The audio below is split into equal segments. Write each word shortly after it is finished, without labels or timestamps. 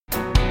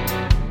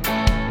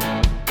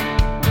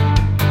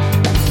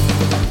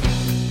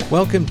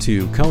Welcome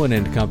to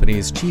Cohen &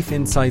 Company's Chief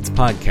Insights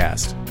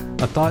Podcast,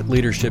 a thought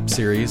leadership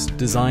series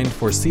designed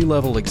for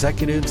C-level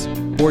executives,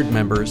 board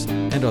members,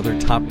 and other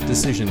top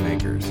decision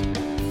makers.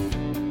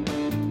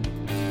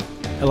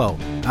 Hello,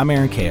 I'm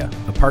Aaron Kea,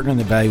 a partner in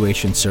the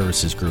Valuation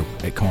Services Group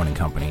at Cohen &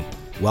 Company.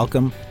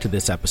 Welcome to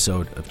this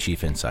episode of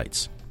Chief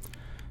Insights.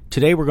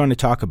 Today we're going to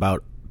talk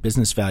about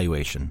business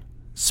valuation.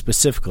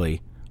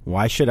 Specifically,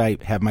 why should I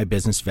have my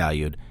business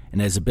valued?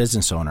 And as a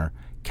business owner,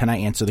 can I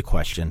answer the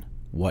question,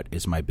 what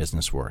is my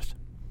business worth?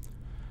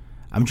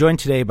 I'm joined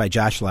today by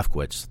Josh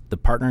Lefkowitz, the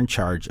partner in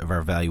charge of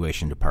our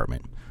valuation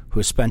department, who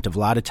has spent a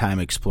lot of time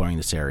exploring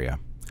this area,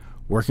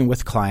 working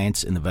with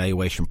clients in the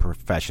valuation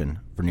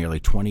profession for nearly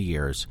 20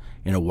 years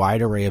in a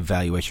wide array of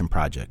valuation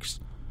projects.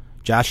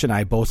 Josh and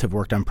I both have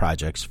worked on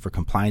projects for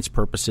compliance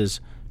purposes,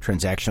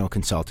 transactional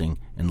consulting,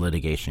 and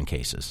litigation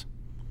cases.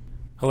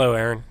 Hello,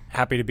 Aaron.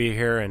 Happy to be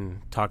here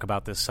and talk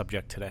about this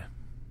subject today.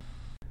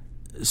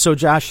 So,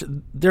 Josh,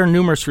 there are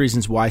numerous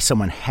reasons why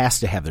someone has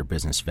to have their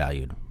business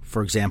valued.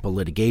 For example,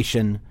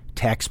 litigation,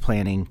 tax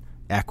planning,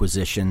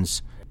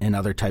 acquisitions, and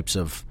other types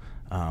of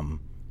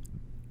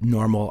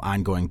normal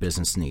ongoing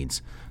business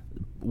needs.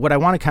 What I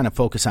want to kind of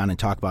focus on and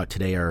talk about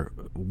today are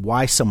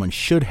why someone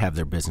should have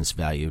their business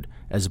valued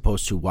as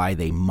opposed to why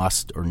they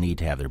must or need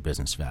to have their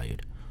business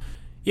valued.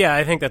 Yeah,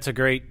 I think that's a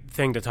great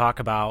thing to talk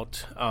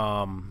about.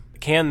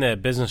 Can the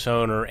business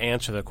owner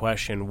answer the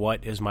question,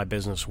 what is my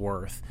business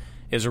worth?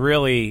 Is a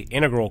really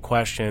integral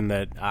question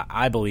that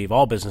I believe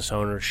all business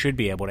owners should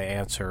be able to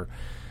answer.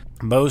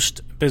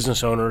 Most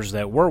business owners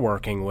that we're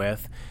working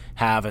with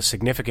have a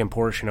significant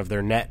portion of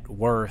their net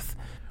worth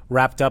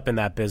wrapped up in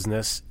that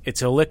business.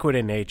 It's illiquid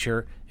in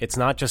nature. It's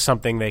not just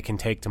something they can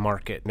take to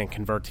market and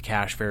convert to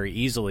cash very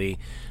easily.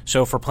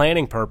 So for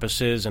planning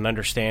purposes and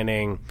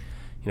understanding,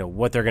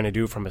 what they're going to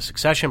do from a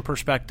succession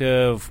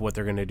perspective, what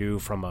they're going to do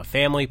from a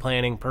family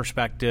planning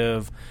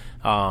perspective,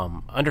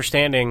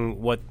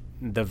 understanding what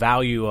the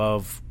value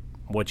of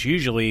what's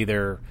usually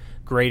their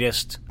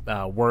greatest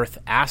worth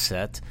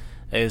asset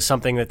is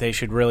something that they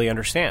should really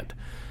understand.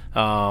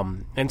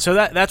 And so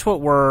that's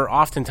what we're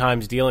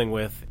oftentimes dealing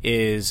with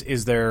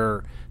is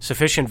there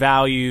sufficient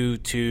value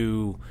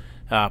to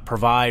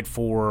provide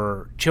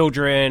for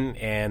children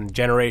and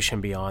generation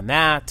beyond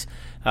that?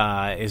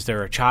 Is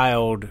there a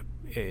child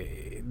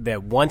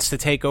that wants to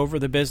take over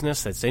the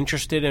business, that's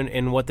interested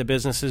in what the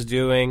business is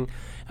doing?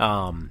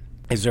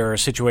 Is there a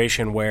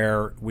situation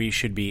where we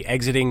should be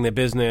exiting the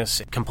business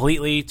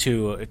completely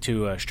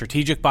to a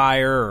strategic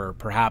buyer, or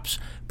perhaps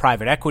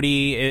private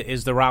equity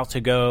is the route to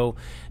go?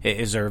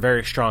 Is there a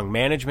very strong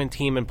management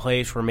team in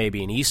place where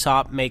maybe an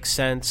ESOP makes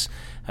sense?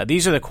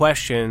 These are the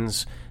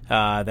questions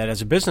that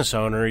as a business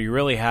owner, you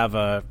really have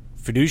a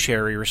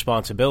fiduciary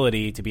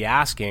responsibility to be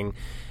asking.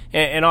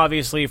 And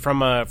obviously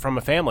from a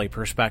family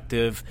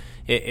perspective,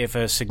 if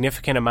a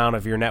significant amount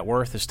of your net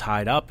worth is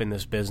tied up in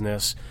this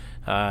business,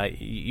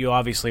 you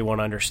obviously want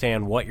to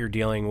understand what you're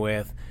dealing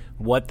with,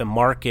 what the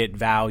market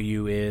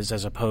value is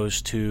as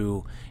opposed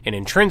to an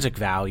intrinsic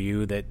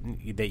value that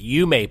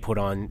you may put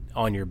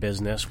on your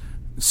business.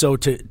 So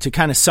to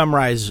kind of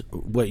summarize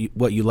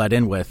what you led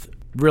in with,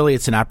 really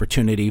it's an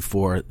opportunity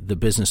for the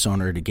business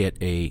owner to get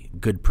a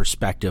good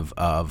perspective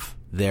of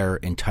their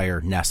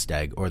entire nest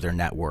egg or their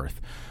net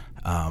worth.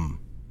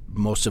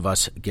 Most of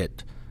us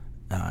get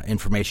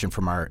information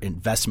from our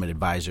investment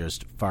advisors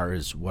as far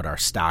as what our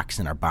stocks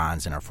and our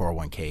bonds and our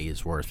 401k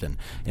is worth, and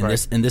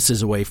right. This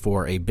is a way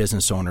for a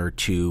business owner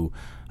to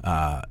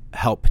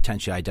help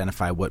potentially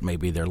identify what may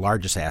be their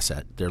largest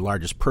asset, their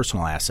largest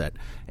personal asset,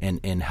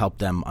 and help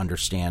them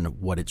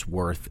understand what it's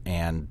worth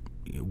and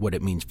what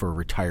it means for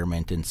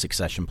retirement and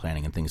succession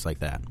planning and things like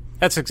that.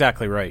 That's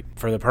exactly right.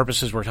 For the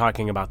purposes we're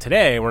talking about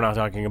today, we're not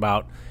talking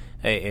about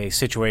a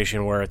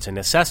situation where it's a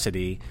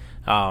necessity.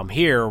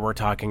 Here, we're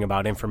talking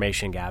about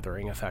information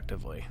gathering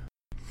effectively.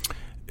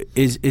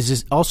 Is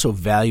this also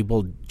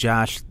valuable,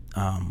 Josh,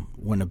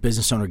 when a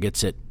business owner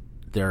gets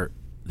their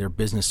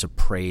business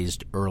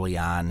appraised early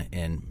on,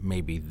 and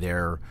maybe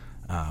their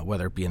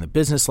whether it be in the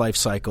business life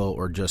cycle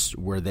or just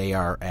where they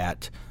are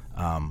at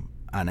on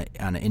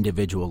an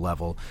individual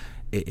level?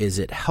 Is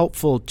it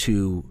helpful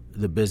to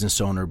the business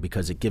owner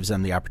because it gives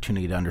them the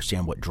opportunity to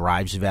understand what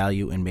drives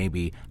value and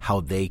maybe how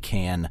they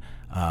can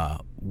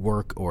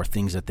work or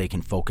things that they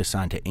can focus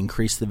on to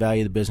increase the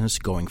value of the business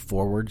going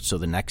forward, so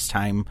the next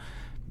time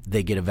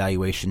they get a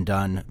valuation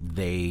done,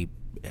 they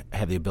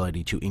have the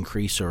ability to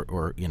increase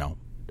or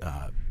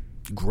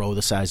grow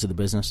the size of the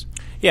business?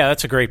 Yeah,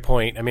 that's a great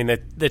point. I mean,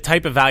 the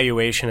type of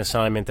valuation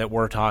assignment that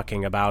we're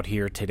talking about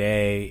here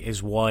today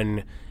is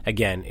one,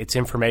 again, it's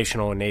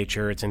informational in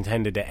nature. It's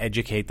intended to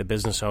educate the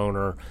business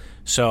owner.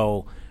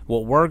 So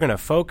what we're going to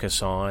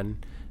focus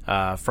on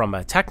from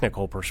a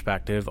technical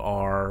perspective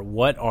are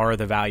what are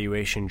the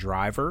valuation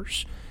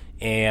drivers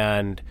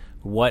and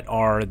what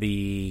are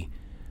the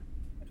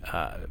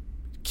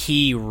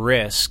key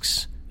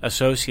risks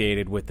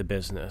associated with the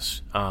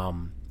business.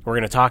 We're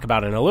going to talk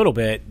about in a little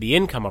bit the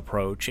income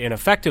approach, and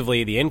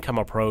effectively the income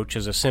approach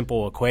is a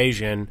simple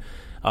equation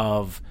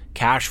of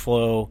cash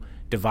flow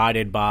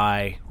divided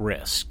by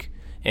risk.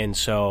 And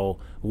so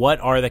what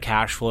are the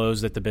cash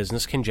flows that the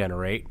business can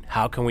generate?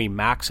 How can we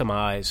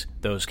maximize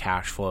those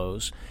cash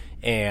flows?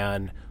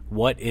 And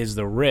what is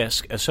the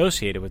risk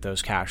associated with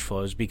those cash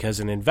flows? Because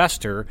an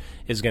investor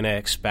is going to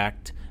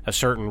expect a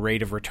certain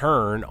rate of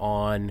return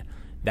on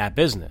that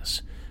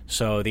business.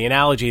 So the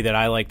analogy that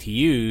I like to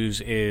use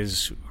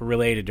is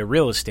related to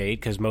real estate,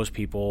 because most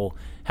people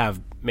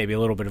have maybe a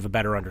little bit of a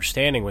better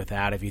understanding with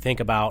that. If you think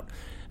about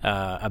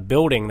a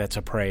building that's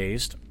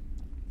appraised,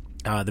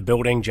 the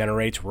building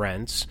generates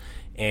rents,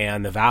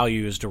 and the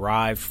value is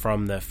derived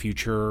from the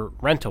future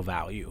rental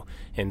value.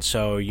 And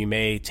so you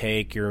may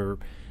take your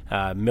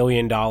 $1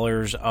 million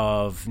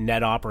of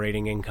net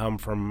operating income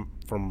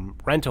from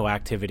rental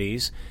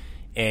activities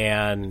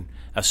and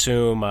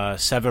assume a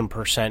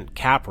 7%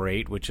 cap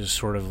rate, which is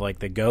sort of like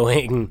the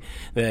going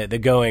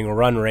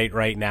run rate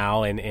right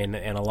now in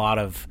a lot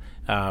of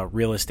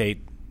real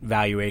estate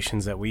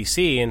valuations that we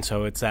see. And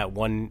so it's that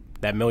 $1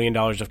 million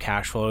of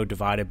cash flow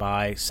divided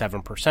by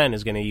 7%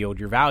 is going to yield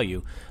your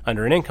value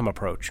under an income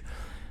approach.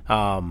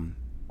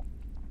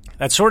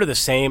 That's sort of the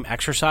same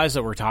exercise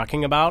that we're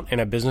talking about in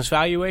a business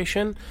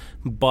valuation,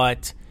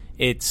 but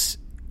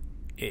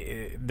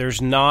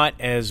there's not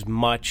as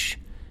much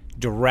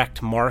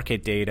direct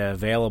market data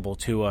available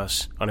to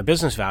us on a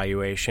business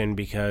valuation,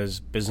 because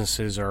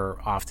businesses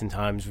are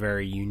oftentimes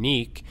very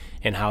unique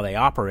in how they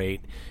operate.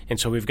 And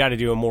so we've got to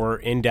do a more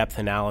in-depth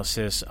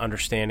analysis,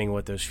 understanding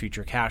what those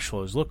future cash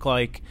flows look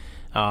like.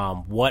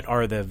 What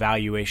are the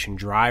valuation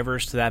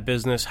drivers to that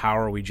business? How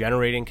are we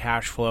generating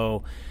cash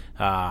flow?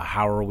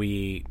 How are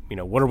we,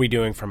 what are we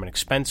doing from an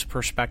expense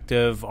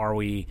perspective? Are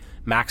we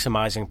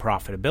maximizing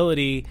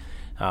profitability?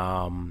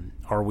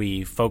 Are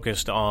we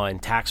focused on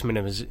tax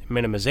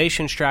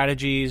minimization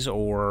strategies,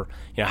 or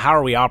how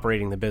are we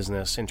operating the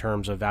business in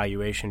terms of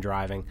valuation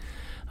driving?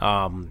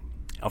 From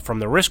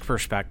the risk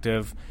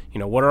perspective,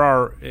 what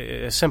are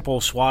a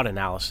simple SWOT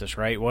analysis,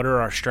 right? What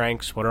are our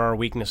strengths? What are our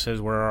weaknesses?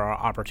 What are our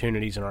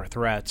opportunities and our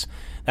threats?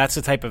 That's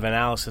the type of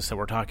analysis that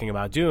we're talking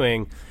about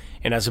doing.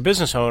 And as a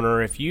business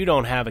owner, if you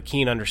don't have a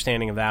keen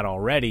understanding of that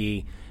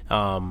already,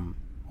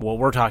 what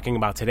we're talking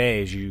about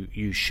today is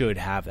you should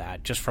have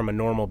that just from a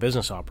normal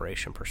business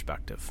operation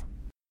perspective.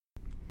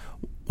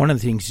 One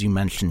of the things you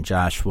mentioned,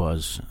 Josh,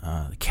 was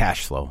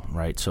cash flow,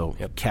 right? So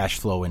Yep. Cash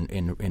flow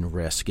and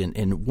risk.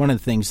 And one of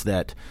the things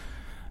that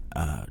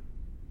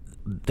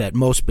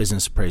most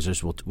business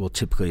appraisers will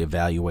typically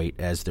evaluate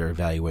as they're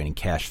evaluating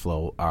cash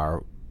flow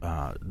are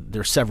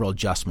there are several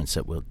adjustments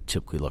that we'll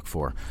typically look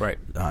for. Right.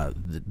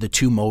 The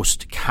two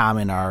most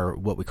common are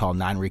what we call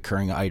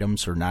non-recurring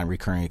items or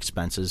non-recurring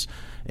expenses.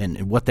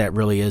 And what that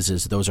really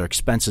is those are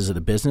expenses of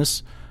the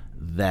business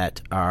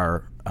that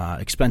are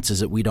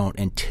expenses that we don't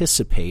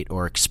anticipate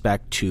or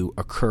expect to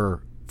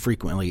occur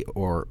frequently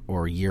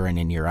or year in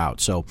and year out.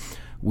 So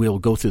we'll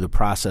go through the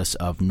process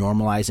of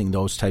normalizing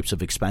those types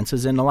of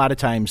expenses. And a lot of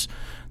times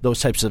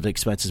those types of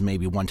expenses may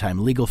be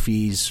one-time legal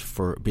fees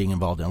for being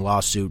involved in a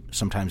lawsuit.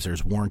 Sometimes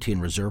there's warranty and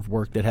reserve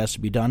work that has to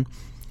be done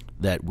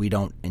that we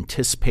don't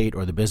anticipate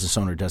or the business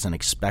owner doesn't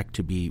expect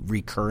to be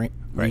recurring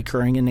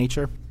in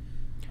nature.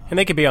 And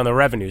they could be on the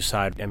revenue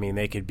side. I mean,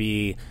 they could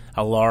be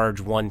a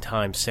large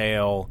one-time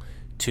sale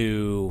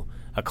to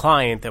a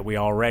client that we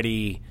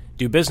already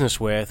do business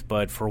with,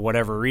 but for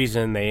whatever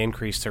reason, they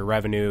increased their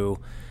revenue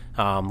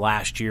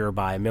last year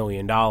by $1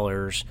 million,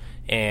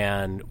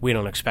 and we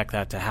don't expect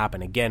that to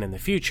happen again in the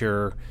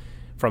future.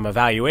 From a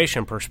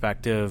valuation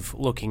perspective,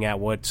 looking at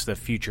what's the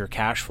future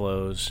cash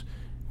flows,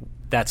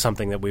 that's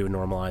something that we would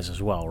normalize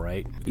as well,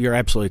 right? You're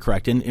absolutely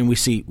correct, and we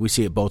see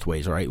it both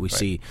ways, right? We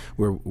see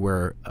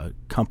where a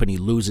company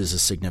loses a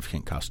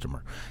significant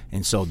customer,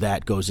 and so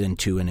that goes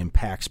into and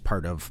impacts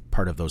part of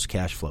those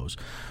cash flows.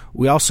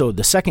 We also,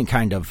 the second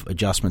kind of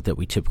adjustment that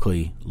we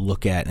typically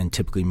look at and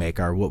typically make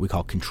are what we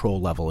call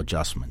control level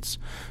adjustments.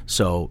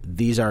 So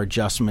these are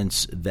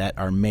adjustments that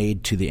are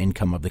made to the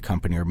income of the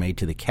company or made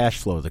to the cash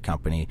flow of the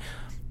company,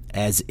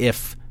 as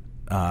if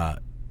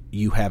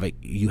you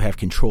have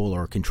control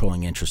or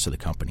controlling interest of the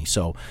company.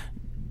 So,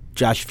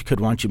 Josh, if you could,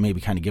 why don't you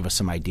maybe kind of give us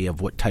some idea of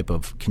what type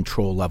of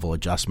control level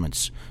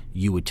adjustments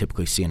you would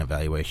typically see in a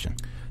valuation?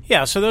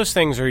 Yeah, so those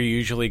things are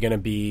usually going to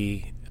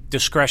be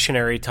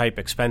discretionary type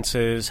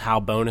expenses,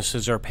 how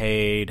bonuses are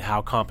paid,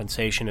 how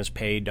compensation is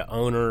paid to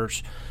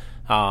owners.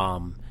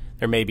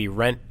 There may be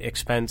rent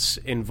expense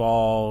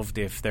involved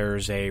if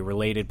there's a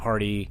related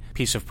party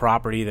piece of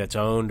property that's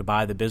owned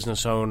by the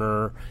business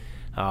owner.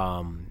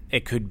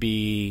 It could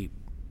be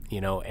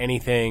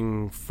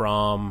anything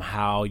from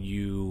how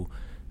you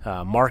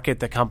market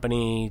the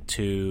company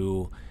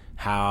to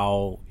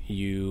how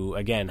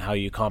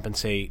you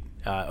compensate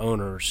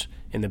owners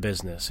in the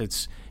business.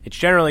 It's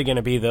generally going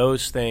to be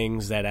those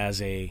things that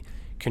as a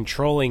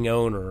controlling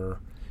owner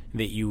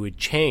that you would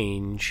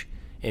change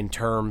in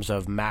terms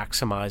of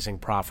maximizing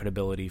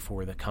profitability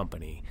for the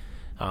company,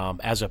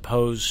 as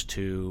opposed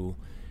to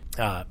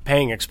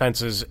paying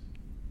expenses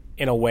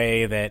in a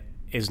way that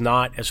is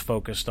not as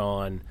focused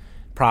on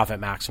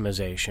profit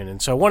maximization. And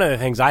so one of the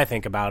things I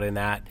think about in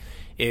that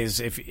is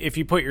if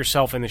you put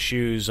yourself in the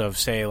shoes of,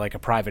 say, like a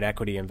private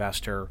equity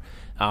investor,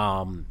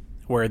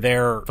 where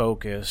they're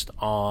focused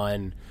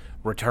on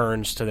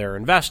returns to their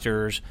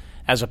investors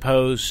as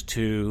opposed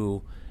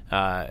to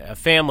a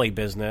family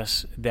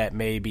business that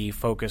may be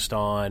focused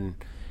on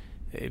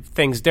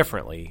things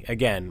differently.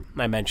 Again,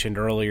 I mentioned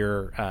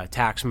earlier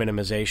tax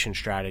minimization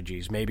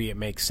strategies. Maybe it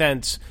makes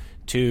sense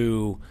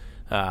to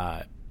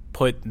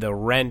put the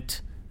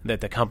rent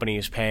that the company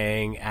is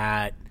paying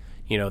at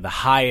the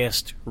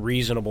highest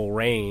reasonable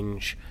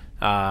range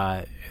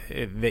that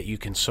you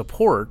can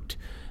support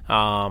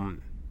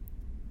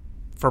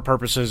for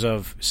purposes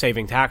of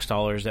saving tax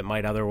dollars that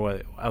might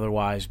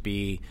otherwise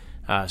be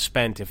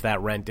spent if that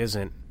rent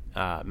isn't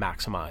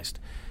maximized.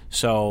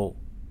 So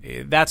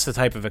that's the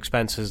type of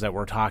expenses that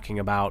we're talking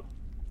about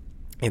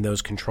in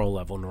those control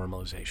level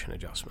normalization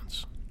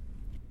adjustments.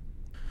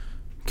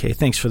 Okay,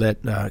 thanks for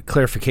that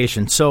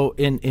clarification. So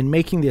in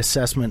making the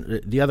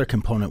assessment, the other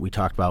component we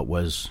talked about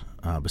was,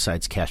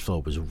 besides cash flow,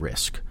 was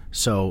risk.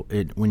 So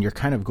when you're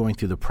kind of going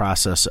through the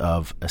process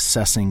of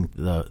assessing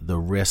the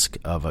risk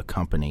of a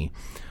company,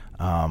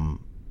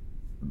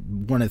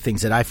 one of the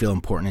things that I feel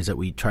important is that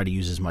we try to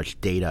use as much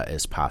data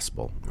as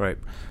possible. Right.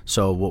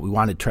 So what we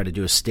want to try to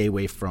do is stay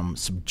away from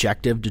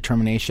subjective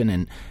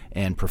determination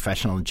and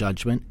professional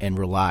judgment and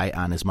rely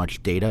on as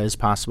much data as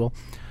possible.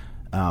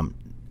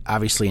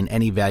 Obviously, in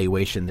any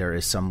valuation, there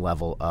is some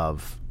level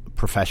of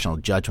professional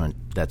judgment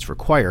that's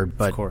required,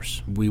 but of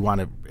course, we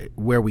want to,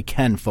 where we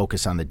can,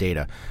 focus on the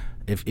data.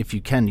 If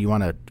you can, you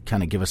want to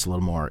kind of give us a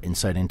little more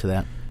insight into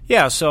that?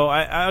 Yeah, so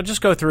I'll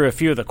just go through a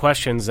few of the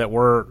questions that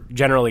we're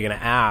generally going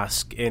to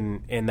ask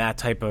in that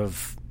type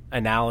of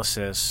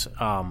analysis.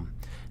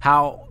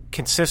 How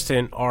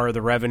consistent are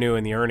the revenue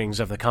and the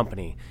earnings of the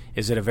company?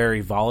 Is it a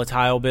very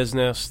volatile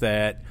business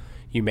that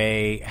you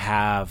may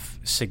have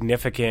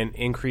significant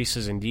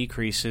increases and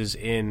decreases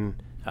in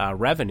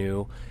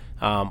revenue,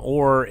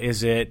 or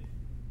is it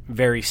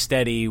very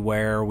steady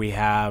where we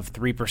have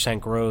 3%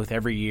 growth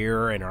every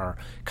year and our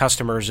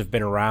customers have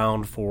been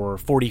around for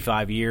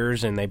 45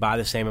 years and they buy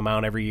the same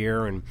amount every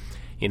year, and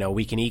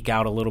we can eke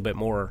out a little bit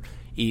more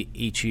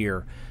each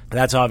year?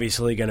 That's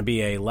obviously going to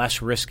be a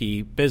less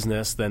risky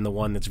business than the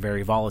one that's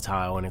very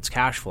volatile in its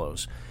cash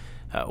flows.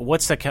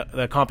 What's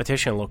the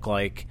competition look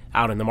like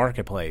out in the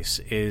marketplace?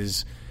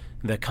 Is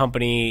the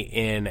company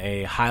in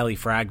a highly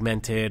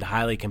fragmented,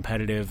 highly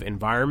competitive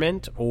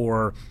environment,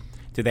 or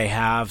do they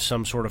have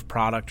some sort of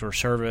product or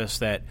service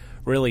that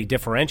really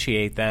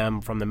differentiate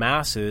them from the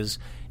masses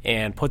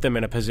and put them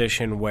in a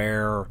position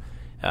where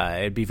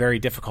it'd be very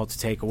difficult to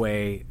take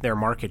away their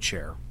market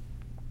share?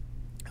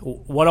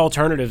 What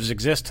alternatives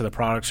exist to the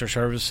products or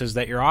services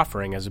that you're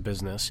offering as a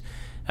business?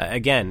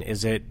 Again,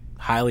 is it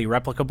highly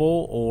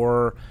replicable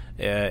or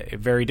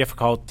very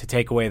difficult to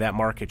take away that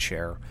market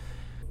share?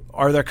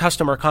 Are there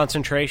customer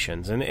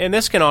concentrations? And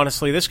this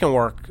can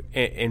work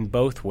in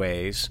both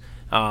ways.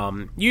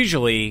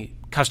 Usually,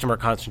 customer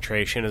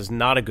concentration is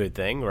not a good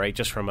thing, right?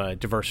 Just from a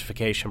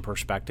diversification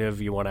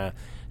perspective, you want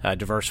to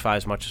diversify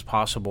as much as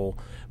possible.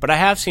 But I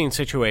have seen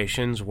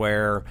situations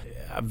where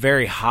a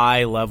very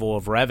high level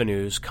of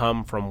revenues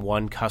come from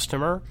one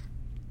customer,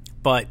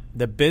 but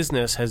the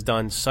business has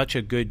done such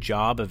a good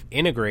job of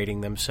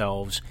integrating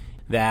themselves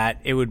that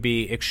it would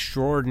be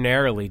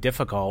extraordinarily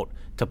difficult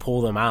to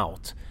pull them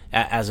out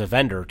as a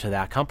vendor to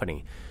that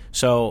company.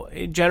 So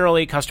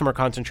generally, customer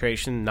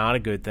concentration, not a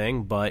good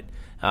thing, but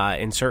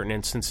in certain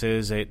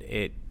instances,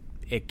 it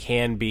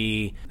can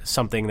be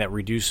something that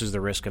reduces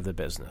the risk of the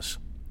business.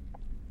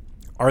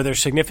 Are there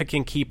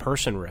significant key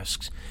person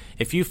risks?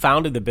 If you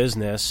founded the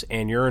business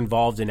and you're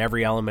involved in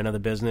every element of the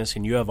business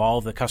and you have all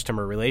of the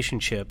customer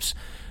relationships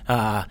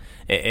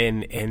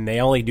and they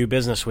only do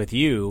business with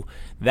you,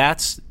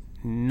 that's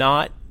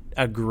not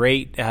a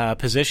great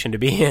position to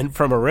be in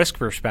from a risk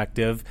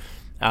perspective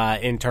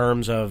in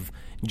terms of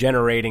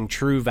generating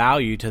true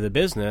value to the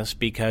business,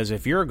 because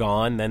if you're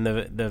gone, then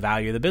the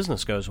value of the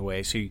business goes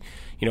away. So,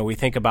 we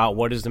think about,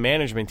 what does the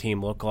management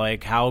team look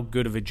like? How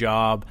good of a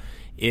job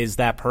is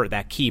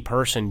that key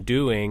person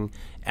doing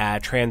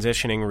at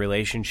transitioning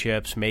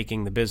relationships,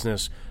 making the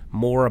business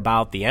more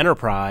about the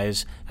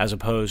enterprise as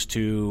opposed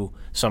to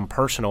some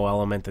personal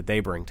element that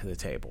they bring to the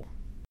table?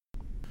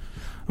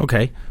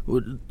 Okay.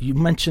 You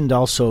mentioned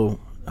also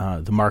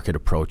the market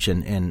approach,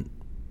 and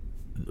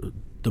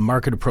the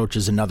market approach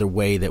is another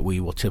way that we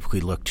will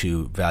typically look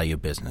to value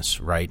business,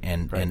 right?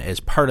 And as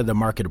part of the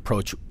market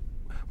approach,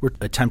 we're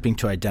attempting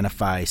to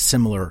identify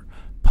similar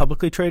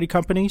publicly traded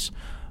companies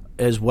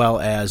as well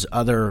as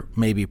other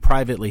maybe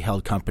privately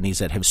held companies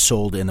that have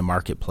sold in the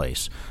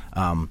marketplace.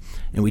 And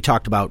we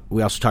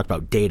also talked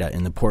about data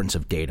and the importance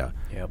of data.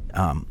 Yep.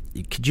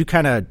 Could you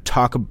kind of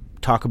talk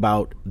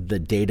about the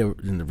data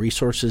and the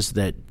resources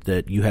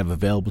that you have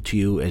available to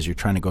you as you're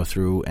trying to go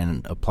through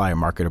and apply a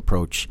market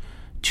approach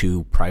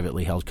to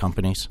privately held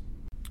companies?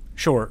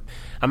 Sure.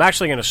 I'm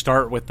actually going to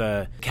start with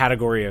the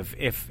category of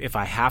if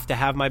I have to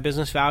have my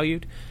business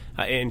valued.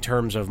 in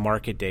terms of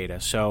market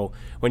data. So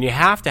when you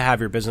have to have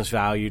your business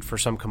valued for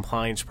some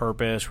compliance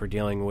purpose, we're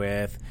dealing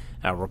with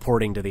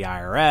reporting to the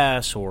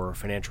IRS or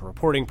financial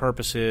reporting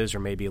purposes or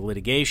maybe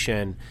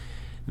litigation,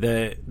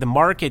 the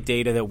market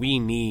data that we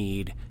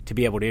need to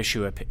be able to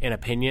issue an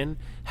opinion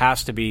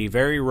has to be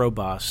very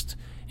robust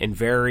and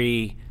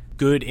very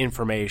good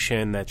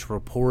information that's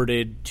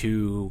reported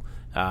to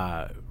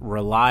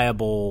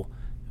reliable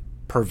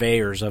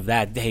purveyors of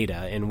that data.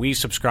 And we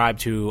subscribe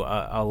to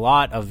a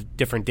lot of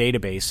different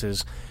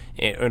databases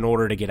in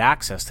order to get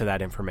access to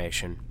that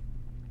information.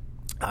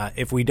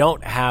 If we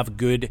don't have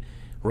good,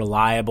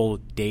 reliable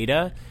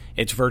data,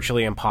 it's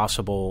virtually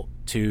impossible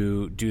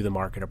to do the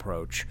market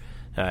approach.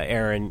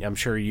 Aaron, I'm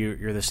sure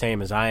you're the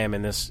same as I am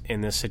in this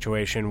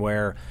situation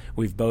where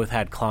we've both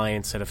had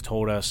clients that have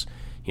told us,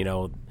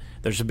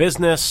 there's a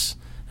business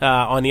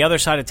on the other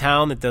side of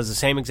town that does the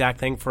same exact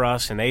thing for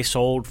us, and they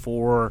sold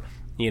for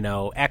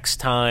X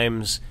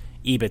times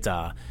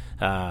EBITDA,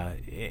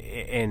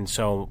 and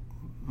so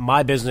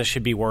my business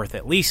should be worth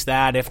at least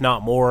that, if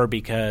not more,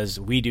 because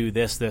we do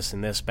this,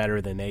 and this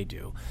better than they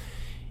do.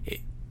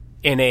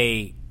 In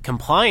a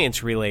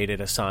compliance-related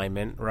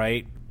assignment,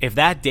 right, if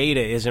that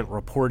data isn't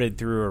reported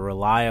through a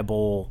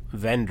reliable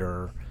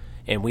vendor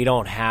and we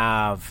don't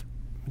have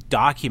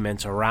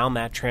documents around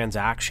that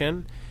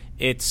transaction,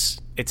 it's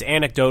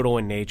anecdotal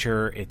in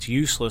nature. It's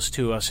useless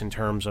to us in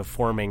terms of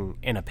forming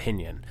an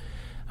opinion.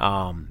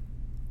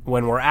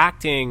 When we're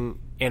acting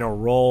in a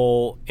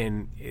role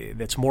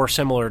that's more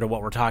similar to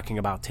what we're talking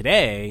about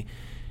today,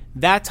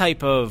 that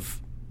type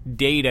of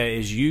data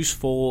is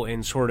useful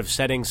in sort of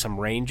setting some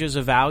ranges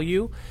of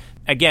value.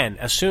 Again,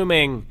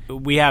 assuming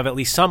we have at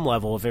least some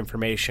level of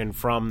information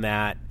from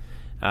that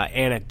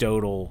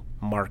anecdotal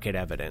market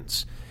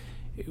evidence.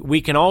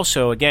 We can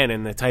also, again,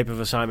 in the type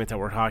of assignment that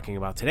we're talking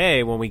about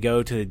today, when we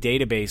go to the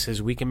databases,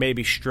 we can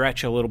maybe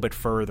stretch a little bit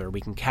further. We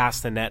can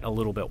cast the net a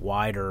little bit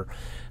wider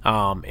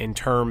in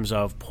terms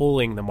of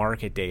pulling the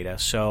market data.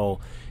 So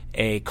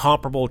a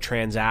comparable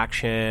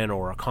transaction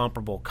or a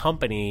comparable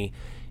company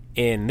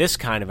in this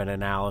kind of an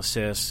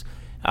analysis,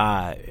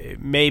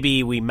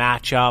 maybe we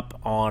match up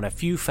on a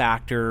few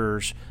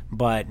factors,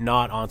 but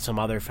not on some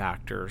other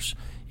factors.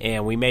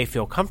 And we may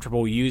feel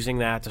comfortable using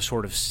that to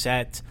sort of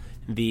set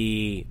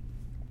the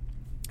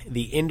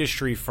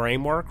industry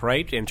framework,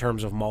 right, in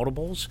terms of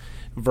multiples,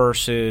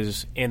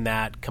 versus in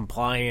that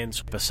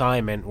compliance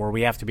assignment where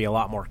we have to be a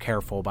lot more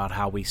careful about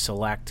how we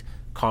select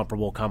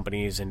comparable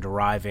companies and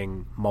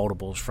deriving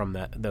multiples from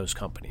those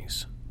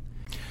companies.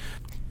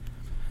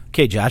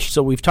 Okay, Josh,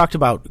 so we've talked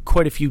about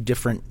quite a few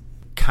different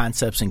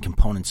concepts and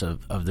components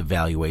of the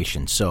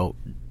valuation. So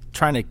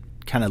trying to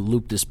kind of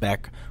loop this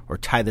back or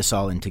tie this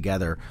all in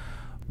together,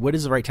 what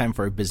is the right time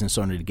for a business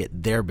owner to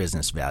get their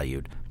business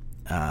valued?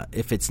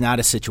 If it's not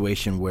a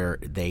situation where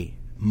they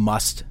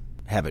must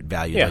have it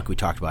valued like we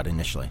talked about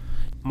initially?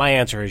 My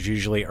answer is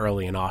usually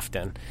early and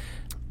often.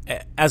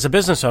 As a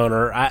business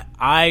owner,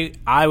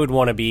 I would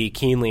want to be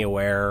keenly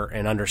aware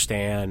and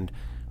understand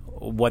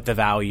what the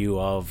value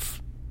of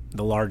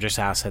the largest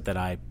asset that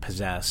I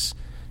possess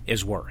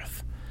is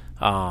worth.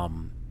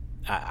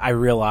 I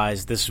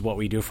realize this is what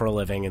we do for a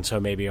living, and so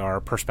maybe our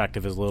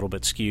perspective is a little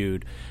bit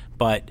skewed.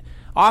 But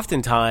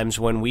oftentimes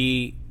when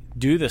we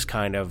do this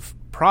kind of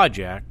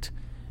project,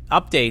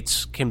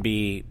 updates can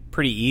be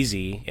pretty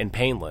easy and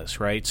painless,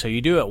 right? So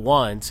you do it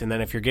once, and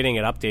then if you're getting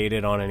it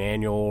updated on an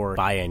annual or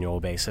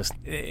biannual basis,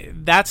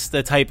 that's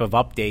the type of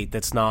update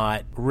that's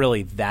not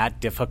really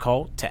that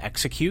difficult to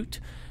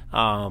execute.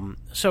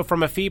 So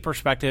from a fee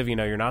perspective,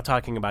 you're not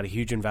talking about a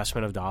huge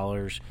investment of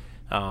dollars.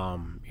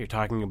 You're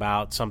talking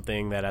about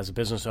something that as a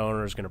business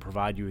owner is going to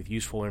provide you with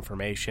useful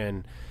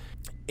information.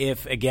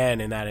 If,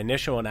 again, in that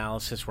initial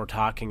analysis, we're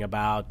talking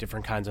about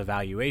different kinds of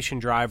valuation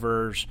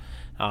drivers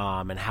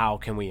and how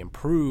can we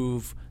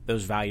improve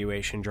those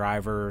valuation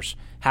drivers,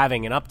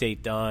 having an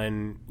update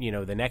done,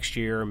 the next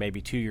year,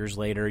 maybe 2 years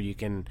later, you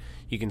can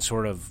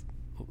sort of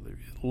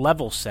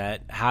level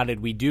set how did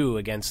we do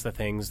against the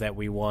things that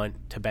we want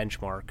to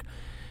benchmark.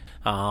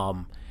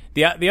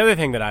 The other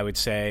thing that I would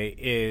say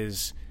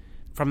is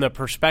from the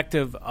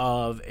perspective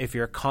of if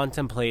you're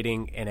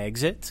contemplating an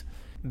exit,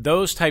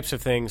 those types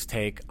of things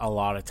take a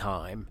lot of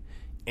time,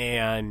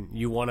 and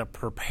you want to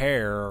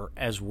prepare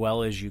as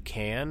well as you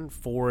can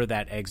for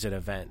that exit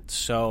event.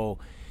 So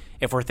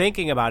if we're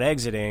thinking about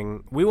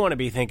exiting, we want to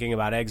be thinking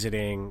about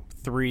exiting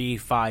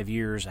 3-5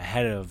 years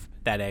ahead of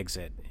that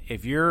exit.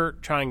 If you're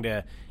trying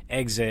to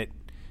exit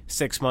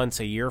 6 months,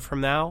 a year from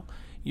now,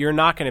 you're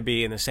not going to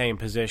be in the same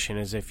position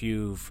as if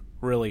you've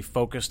really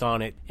focused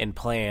on it and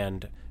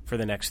planned for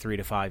the next 3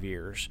 to 5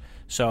 years.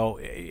 So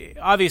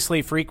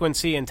obviously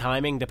frequency and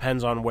timing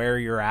depends on where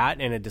you're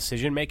at in a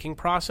decision-making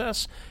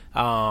process.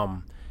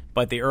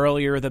 But the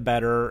earlier the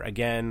better.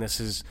 Again, this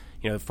is,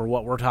 for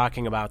what we're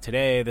talking about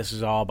today, this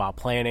is all about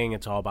planning.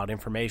 It's all about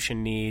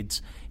information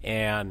needs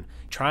and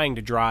trying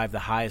to drive the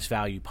highest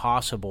value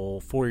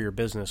possible for your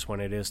business when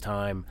it is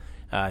time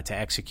to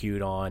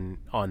execute on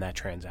that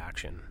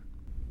transaction.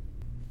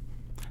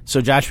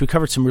 So Josh, we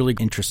covered some really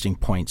interesting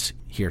points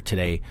here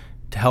today.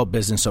 to help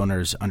business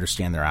owners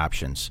understand their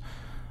options.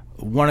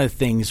 One of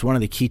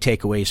the key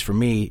takeaways for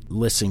me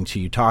listening to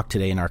you talk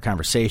today in our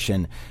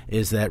conversation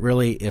is that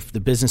really if the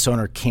business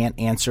owner can't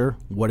answer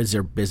what is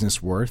their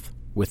business worth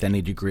with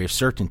any degree of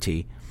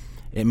certainty,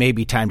 it may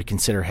be time to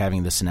consider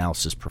having this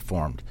analysis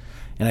performed.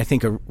 And I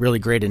think a really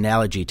great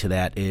analogy to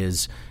that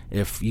is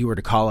if you were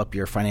to call up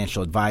your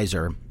financial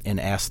advisor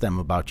and ask them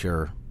about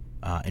your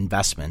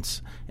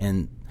investments,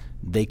 and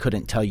they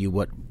couldn't tell you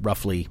what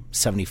roughly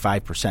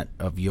 75%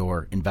 of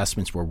your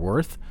investments were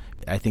worth,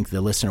 I think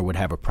the listener would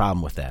have a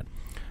problem with that.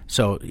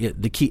 So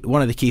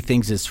one of the key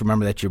things is to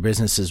remember that your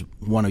business is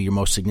one of your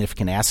most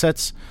significant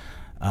assets,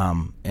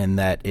 and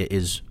that it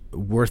is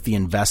worth the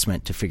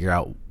investment to figure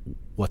out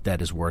what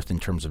that is worth in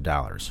terms of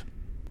dollars.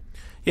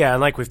 Yeah,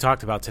 and like we've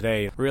talked about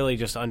today, really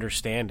just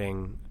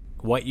understanding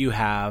what you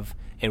have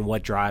and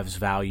what drives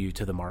value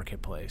to the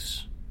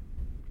marketplace.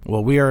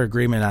 Well, we are in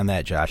agreement on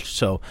that, Josh.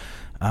 So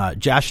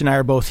Josh and I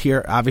are both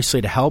here,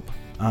 obviously, to help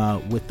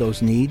with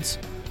those needs.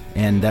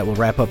 And that will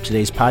wrap up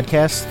today's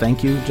podcast.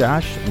 Thank you,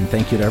 Josh, and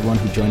thank you to everyone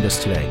who joined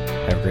us today.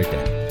 Have a great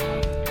day.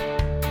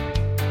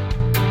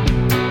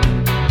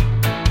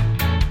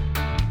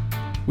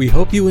 We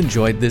hope you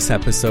enjoyed this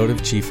episode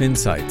of Chief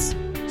Insights.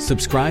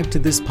 Subscribe to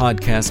this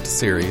podcast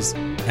series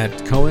at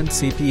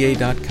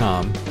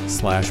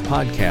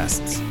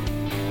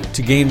cohencpa.com/podcasts.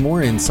 To gain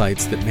more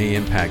insights that may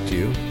impact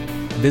you,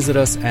 visit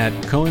us at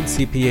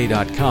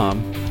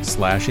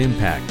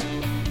cohencpa.com/impact.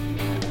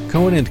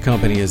 Cohen &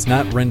 Company is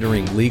not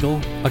rendering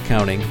legal,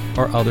 accounting,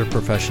 or other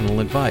professional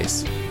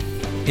advice.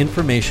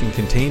 Information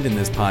contained in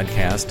this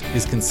podcast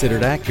is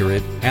considered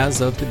accurate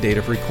as of the date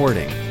of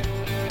recording.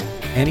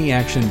 Any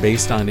action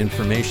based on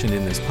information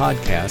in this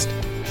podcast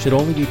should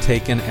only be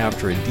taken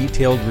after a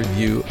detailed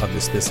review of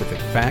the specific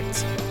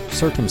facts,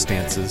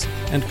 circumstances,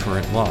 and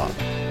current law.